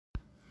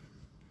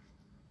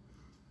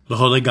The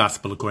Holy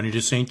Gospel according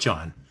to St.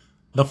 John,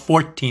 the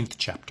 14th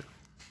chapter.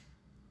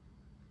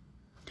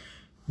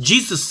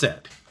 Jesus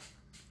said,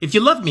 "If you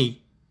love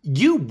me,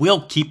 you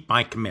will keep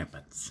my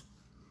commandments.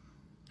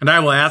 And I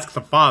will ask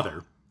the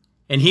Father,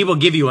 and he will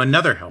give you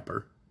another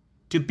helper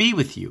to be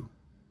with you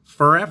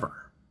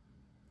forever.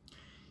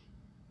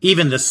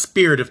 Even the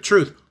Spirit of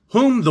truth,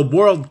 whom the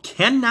world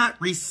cannot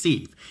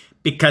receive,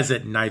 because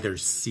it neither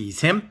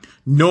sees him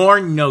nor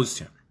knows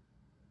him.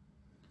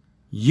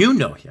 You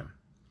know him,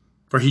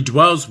 for he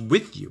dwells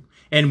with you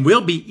and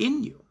will be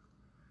in you.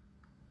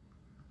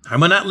 I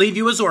will not leave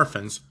you as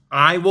orphans.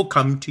 I will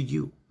come to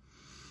you.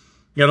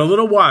 Yet a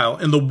little while,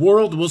 and the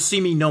world will see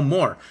me no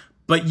more,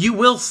 but you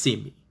will see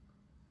me.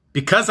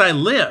 Because I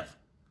live,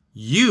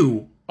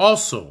 you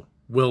also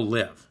will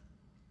live.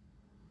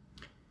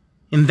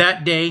 In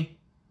that day,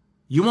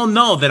 you will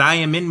know that I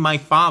am in my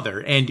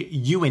Father, and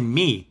you in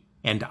me,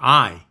 and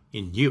I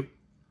in you.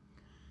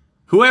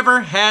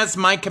 Whoever has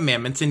my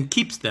commandments and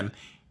keeps them,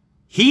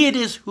 he it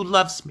is who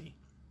loves me.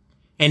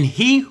 And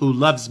he who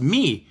loves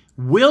me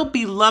will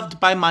be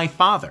loved by my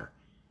Father,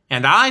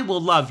 and I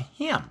will love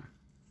him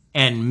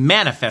and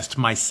manifest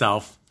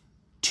myself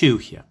to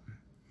him."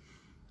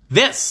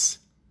 This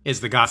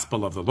is the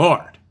gospel of the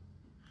Lord.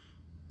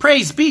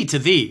 Praise be to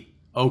thee,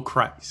 O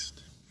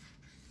Christ.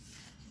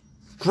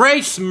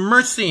 Grace,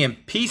 mercy,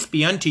 and peace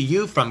be unto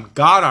you from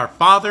God our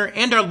Father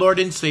and our Lord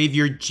and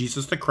Savior,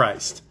 Jesus the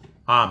Christ.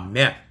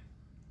 Amen.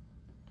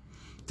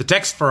 The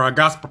text for our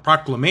gospel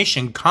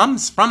proclamation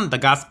comes from the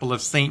Gospel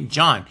of St.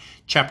 John,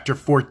 chapter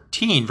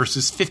 14,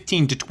 verses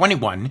 15 to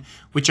 21,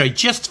 which I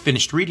just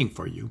finished reading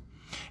for you,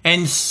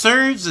 and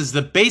serves as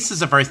the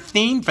basis of our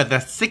theme for the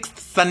 6th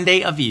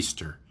Sunday of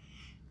Easter,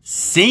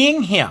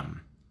 seeing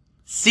him,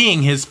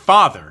 seeing his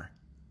Father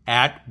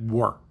at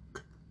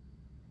work.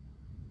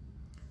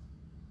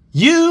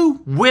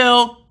 You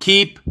will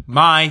keep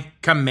my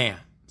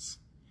commands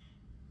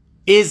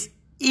is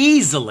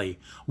easily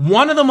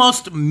one of the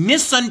most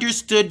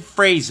misunderstood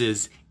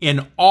phrases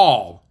in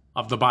all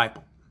of the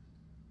Bible.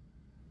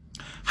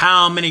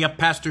 How many of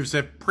pastors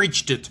have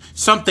preached it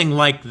something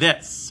like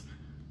this?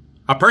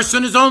 A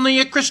person is only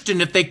a Christian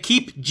if they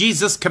keep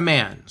Jesus'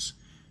 commands,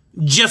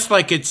 just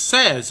like it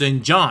says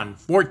in John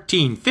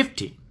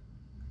 14:15.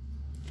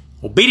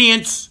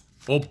 Obedience,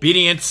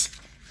 obedience,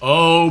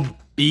 obedience.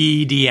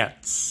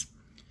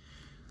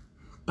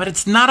 But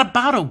it's not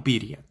about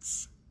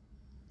obedience.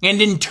 And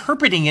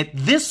interpreting it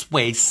this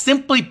way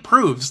simply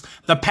proves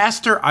the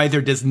pastor either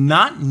does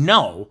not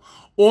know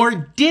or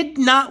did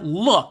not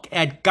look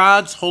at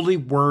God's holy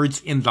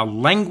words in the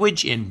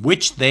language in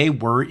which they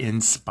were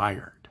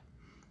inspired.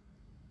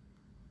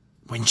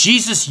 When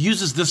Jesus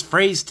uses this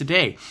phrase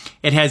today,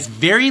 it has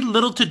very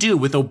little to do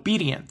with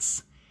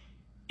obedience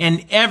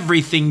and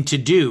everything to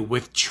do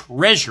with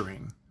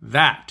treasuring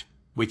that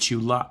which you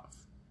love.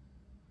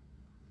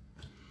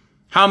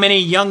 How many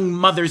young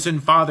mothers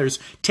and fathers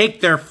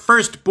take their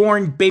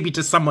firstborn baby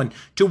to someone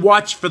to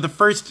watch for the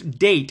first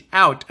date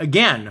out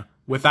again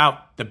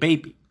without the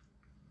baby?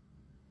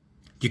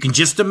 You can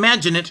just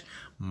imagine it,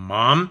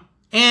 mom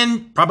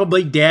and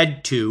probably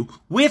dad too,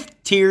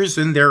 with tears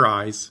in their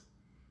eyes.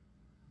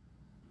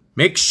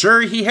 Make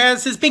sure he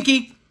has his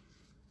binky.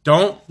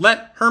 Don't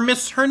let her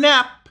miss her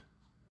nap.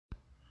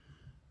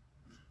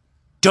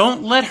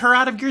 Don't let her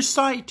out of your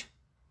sight.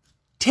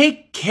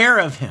 Take care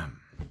of him.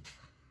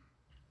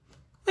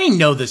 We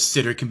know the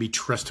sitter can be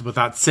trusted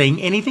without saying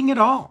anything at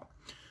all.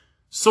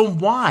 So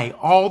why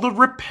all the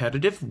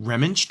repetitive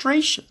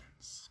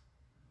remonstrations?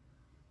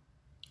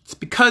 It's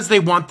because they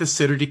want the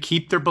sitter to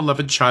keep their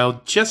beloved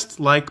child just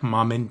like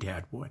mom and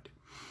dad would.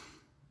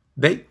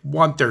 They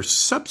want their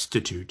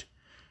substitute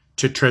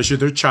to treasure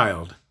their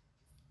child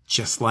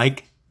just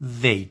like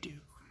they do.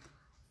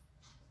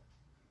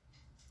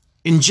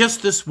 In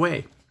just this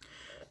way,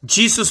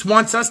 Jesus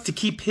wants us to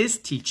keep his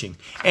teaching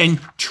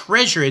and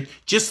treasure it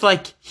just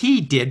like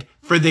he did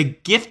for the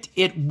gift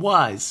it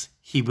was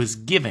he was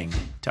giving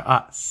to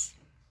us.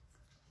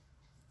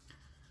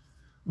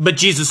 But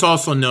Jesus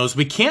also knows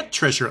we can't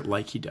treasure it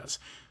like he does,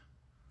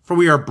 for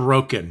we are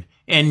broken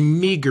and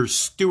meager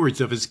stewards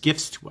of his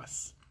gifts to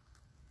us.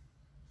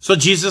 So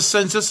Jesus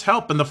sends us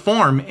help in the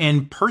form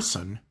and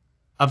person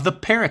of the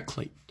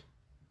Paraclete.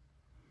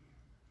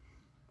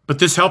 But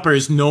this helper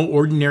is no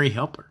ordinary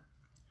helper.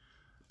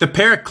 The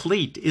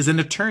Paraclete is an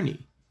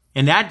attorney,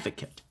 an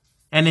advocate,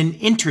 and an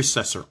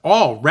intercessor,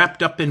 all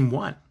wrapped up in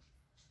one.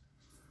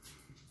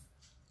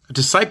 A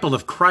disciple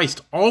of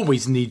Christ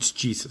always needs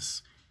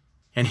Jesus,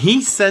 and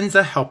he sends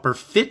a helper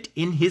fit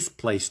in his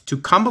place to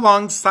come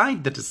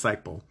alongside the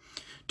disciple,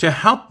 to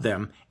help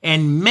them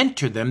and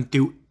mentor them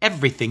through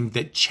everything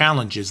that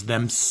challenges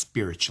them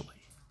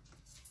spiritually.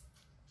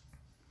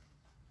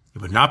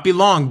 It would not be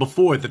long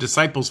before the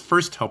disciples'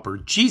 first helper,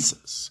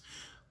 Jesus,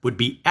 would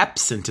be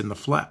absent in the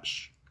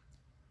flesh.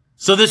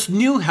 So this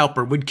new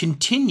helper would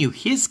continue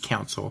his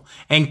counsel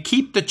and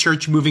keep the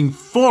church moving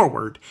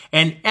forward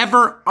and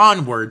ever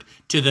onward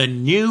to the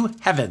new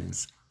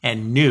heavens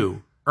and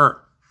new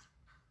earth.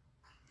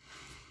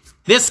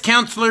 This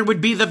counselor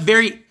would be the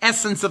very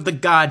essence of the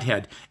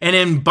Godhead and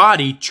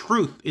embody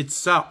truth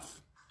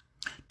itself.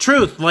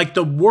 Truth like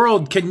the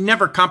world can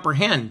never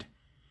comprehend,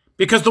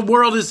 because the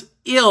world is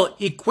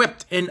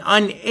ill-equipped and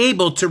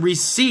unable to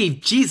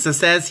receive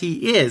Jesus as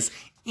he is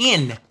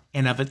in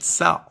and of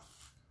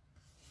itself.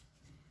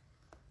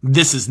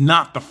 This is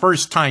not the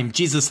first time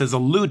Jesus has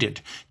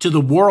alluded to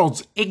the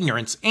world's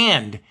ignorance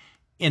and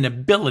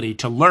inability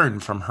to learn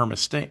from her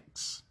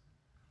mistakes.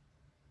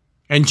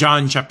 In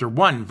John chapter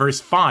 1,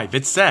 verse 5,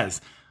 it says,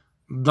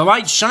 "The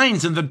light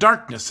shines in the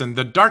darkness, and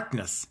the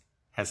darkness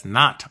has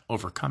not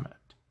overcome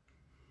it."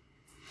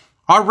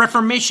 Our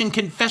Reformation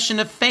Confession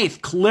of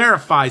Faith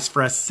clarifies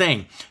for us,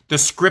 saying, the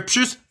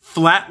scriptures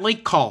flatly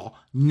call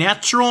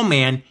natural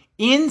man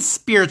in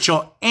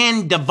spiritual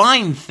and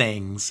divine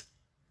things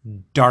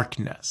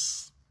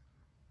darkness.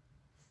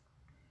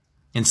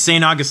 And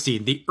St.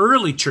 Augustine, the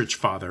early church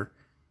father,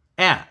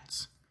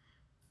 adds,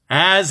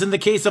 as in the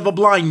case of a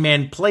blind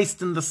man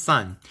placed in the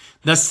sun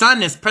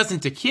is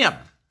present to him,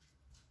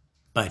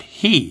 but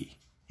he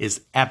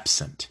is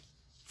absent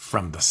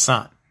from the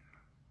sun.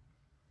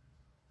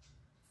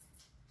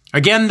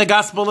 Again, the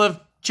Gospel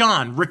of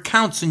John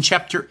recounts in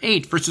chapter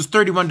 8, verses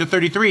 31 to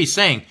 33,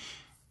 saying,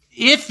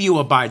 "If you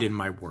abide in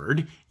my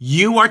word,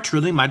 you are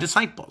truly my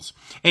disciples,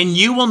 and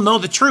you will know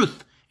the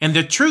truth, and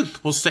the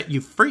truth will set you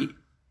free."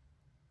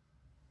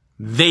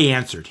 They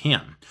answered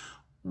him,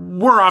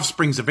 "We're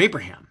offsprings of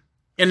Abraham,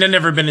 and have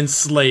never been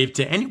enslaved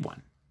to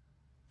anyone.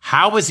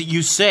 How is it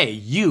you say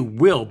you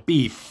will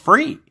be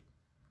free?"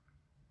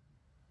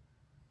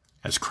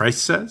 As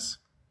Christ says,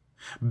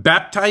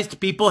 baptized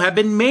people have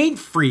been made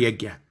free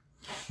again.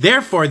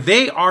 Therefore,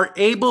 they are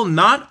able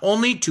not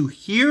only to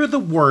hear the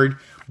word,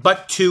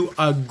 but to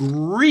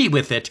agree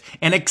with it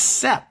and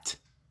accept,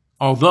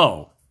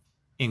 although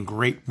in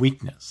great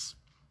weakness.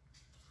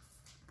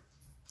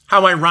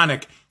 How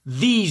ironic,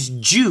 these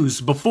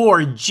Jews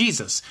before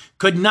Jesus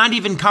could not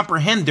even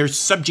comprehend their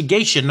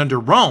subjugation under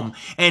Rome,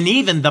 and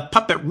even the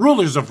puppet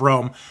rulers of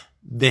Rome,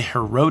 the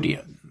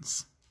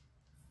Herodians.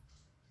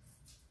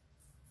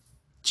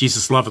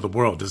 Jesus' love of the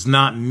world does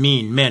not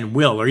mean men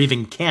will or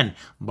even can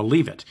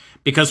believe it,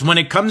 because when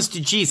it comes to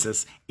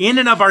Jesus, in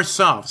and of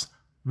ourselves,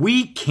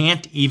 we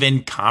can't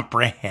even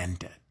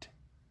comprehend it.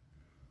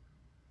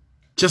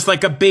 Just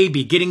like a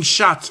baby getting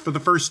shots for the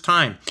first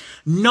time,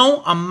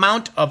 no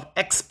amount of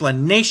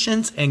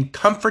explanations and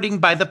comforting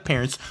by the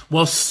parents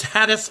will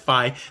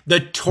satisfy the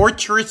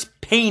torturous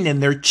pain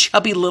in their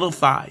chubby little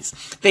thighs.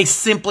 They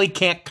simply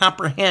can't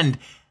comprehend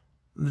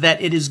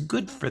that it is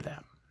good for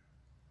them.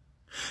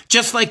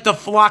 Just like the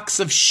flocks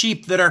of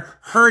sheep that are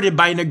herded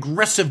by an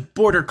aggressive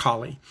border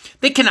collie,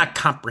 they cannot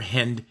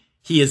comprehend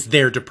he is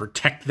there to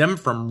protect them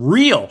from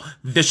real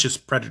vicious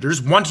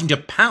predators wanting to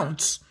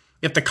pounce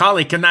if the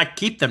collie cannot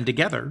keep them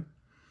together.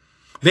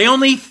 They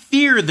only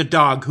fear the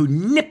dog who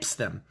nips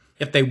them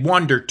if they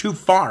wander too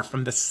far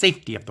from the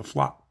safety of the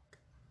flock.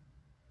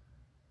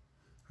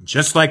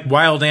 Just like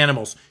wild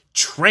animals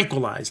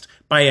tranquilized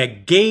by a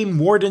game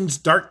warden's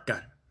dart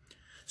gun,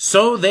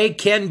 so they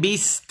can be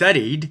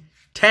studied,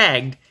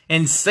 tagged,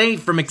 and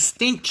saved from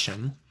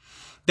extinction,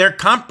 their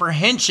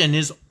comprehension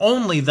is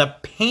only the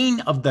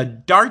pain of the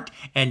dart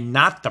and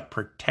not the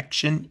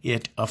protection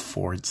it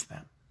affords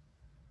them.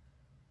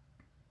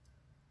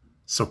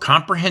 So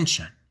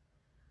comprehension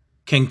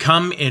can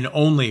come in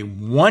only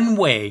one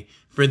way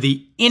for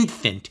the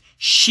infant,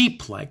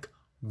 sheep-like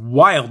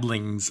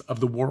wildlings of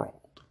the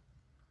world.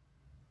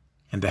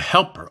 And the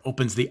helper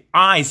opens the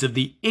eyes of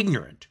the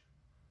ignorant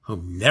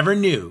who never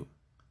knew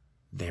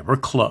they were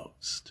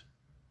closed.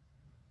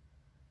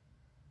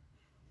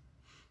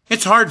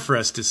 It's hard for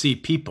us to see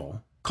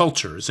people,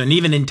 cultures, and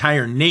even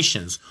entire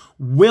nations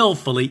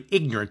willfully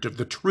ignorant of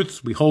the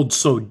truths we hold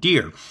so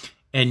dear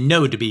and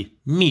know to be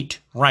meet,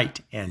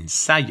 right, and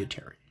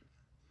salutary.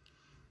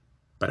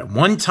 But at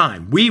one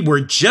time, we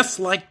were just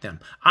like them,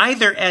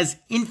 either as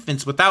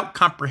infants without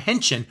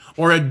comprehension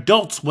or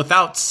adults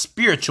without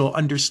spiritual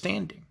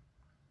understanding.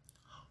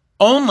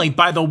 Only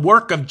by the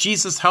work of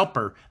Jesus'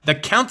 helper, the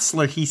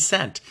counselor he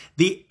sent,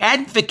 the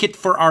advocate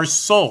for our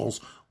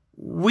souls,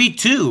 we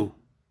too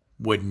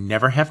would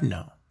never have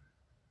known.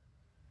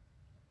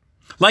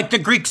 Like the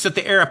Greeks at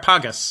the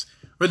Areopagus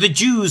or the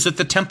Jews at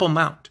the Temple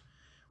Mount,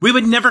 we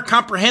would never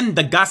comprehend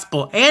the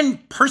gospel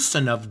and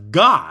person of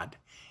God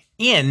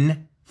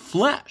in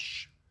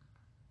flesh.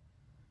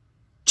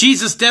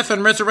 Jesus' death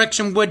and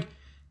resurrection would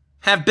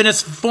have been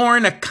as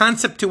foreign a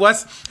concept to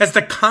us as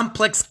the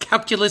complex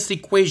calculus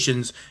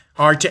equations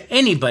are to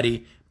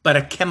anybody but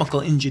a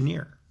chemical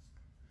engineer.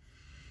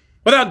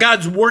 Without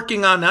God's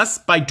working on us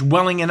by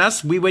dwelling in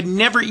us, we would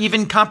never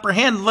even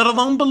comprehend, let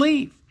alone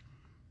believe.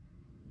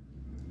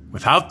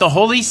 Without the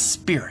Holy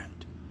Spirit,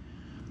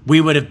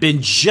 we would have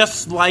been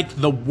just like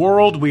the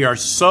world we are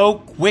so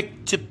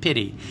quick to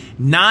pity,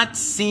 not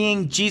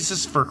seeing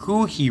Jesus for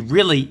who he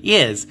really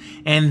is,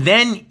 and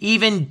then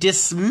even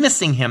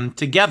dismissing him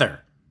together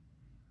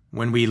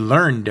when we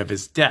learned of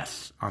his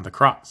death on the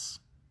cross.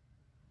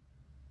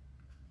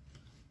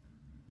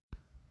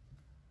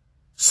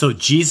 So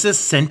Jesus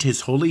sent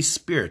his Holy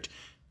Spirit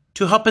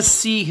to help us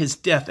see his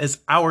death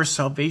as our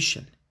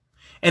salvation,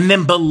 and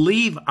then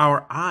believe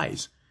our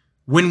eyes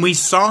when we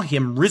saw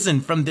him risen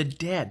from the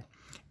dead,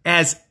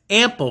 as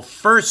ample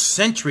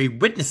first-century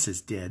witnesses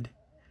did.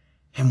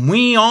 And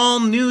we all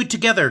knew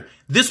together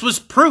this was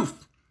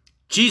proof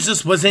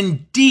Jesus was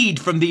indeed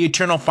from the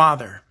eternal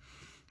Father,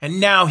 and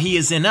now he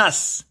is in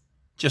us,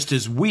 just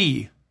as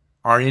we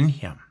are in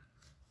him.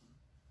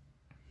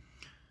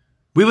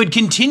 We would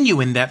continue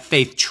in that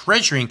faith,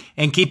 treasuring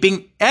and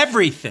keeping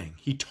everything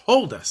he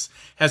told us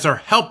as our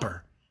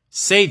helper,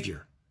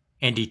 Savior,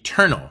 and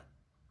eternal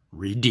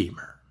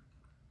Redeemer.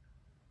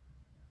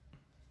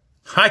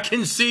 I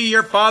can see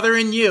your Father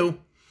in you.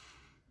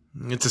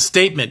 It's a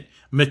statement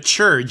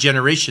mature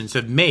generations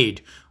have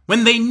made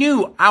when they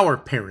knew our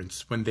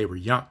parents when they were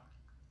young.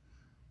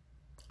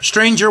 A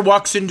stranger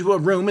walks into a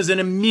room and is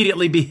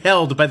immediately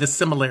beheld by the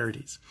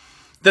similarities.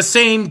 The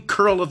same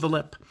curl of the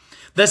lip,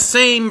 the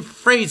same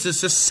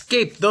phrases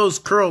escape those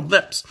curled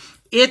lips.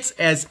 It's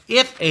as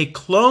if a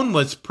clone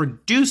was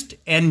produced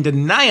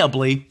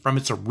undeniably from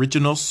its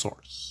original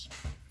source.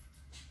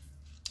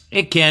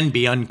 It can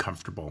be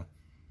uncomfortable,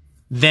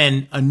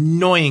 then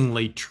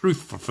annoyingly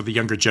truthful for the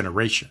younger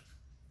generation.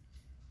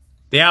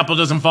 The apple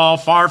doesn't fall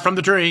far from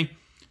the tree.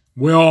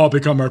 We all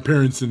become our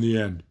parents in the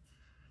end.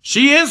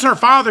 She is her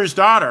father's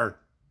daughter.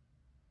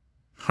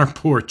 Our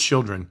poor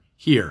children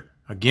hear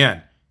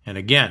again and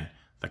again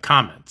the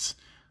comments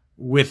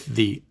with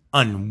the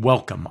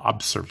unwelcome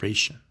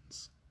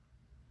observations.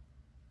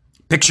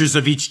 Pictures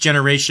of each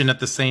generation at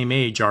the same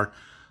age are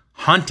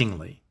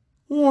hauntingly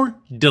or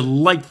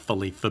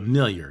delightfully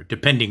familiar,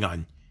 depending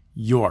on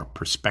your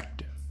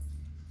perspective.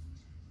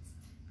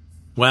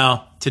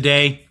 Well,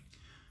 today,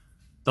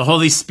 the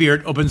Holy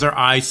Spirit opens our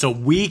eyes so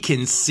we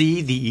can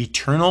see the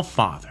eternal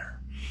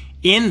Father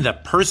in the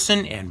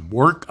person and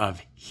work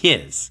of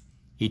his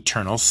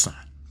eternal Son.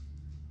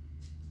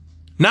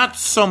 Not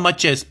so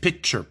much as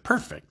picture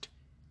perfect,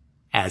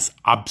 as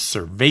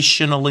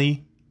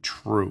observationally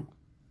true.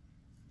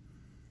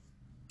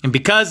 And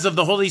because of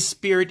the Holy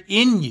Spirit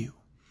in you,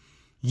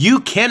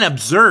 you can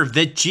observe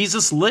that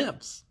Jesus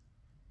lives.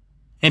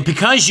 And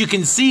because you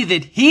can see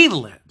that he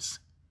lives,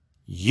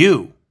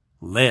 you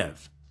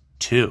live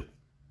too.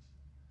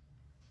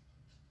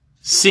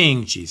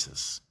 Seeing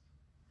Jesus,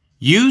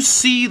 you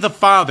see the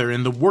Father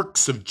in the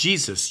works of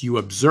Jesus you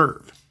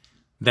observe,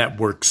 that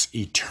works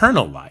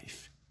eternal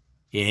life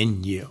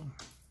in you.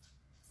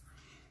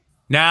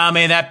 Now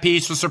may that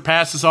peace which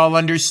surpasses all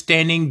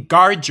understanding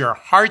guard your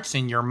hearts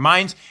and your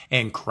minds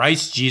in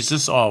Christ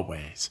Jesus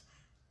always.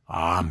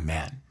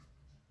 Amen.